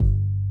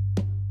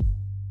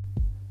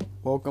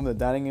Welcome to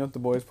Dining In with the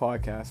Boys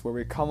podcast, where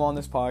we come on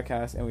this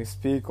podcast and we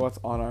speak what's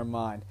on our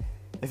mind.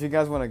 If you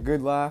guys want a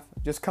good laugh,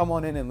 just come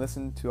on in and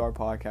listen to our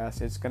podcast.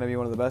 It's going to be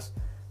one of the best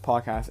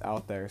podcasts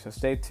out there, so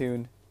stay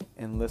tuned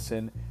and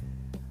listen.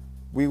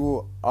 We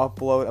will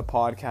upload a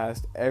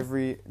podcast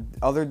every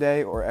other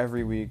day or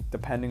every week,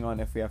 depending on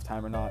if we have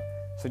time or not.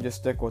 So just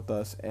stick with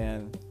us,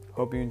 and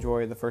hope you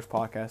enjoy the first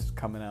podcast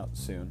coming out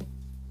soon.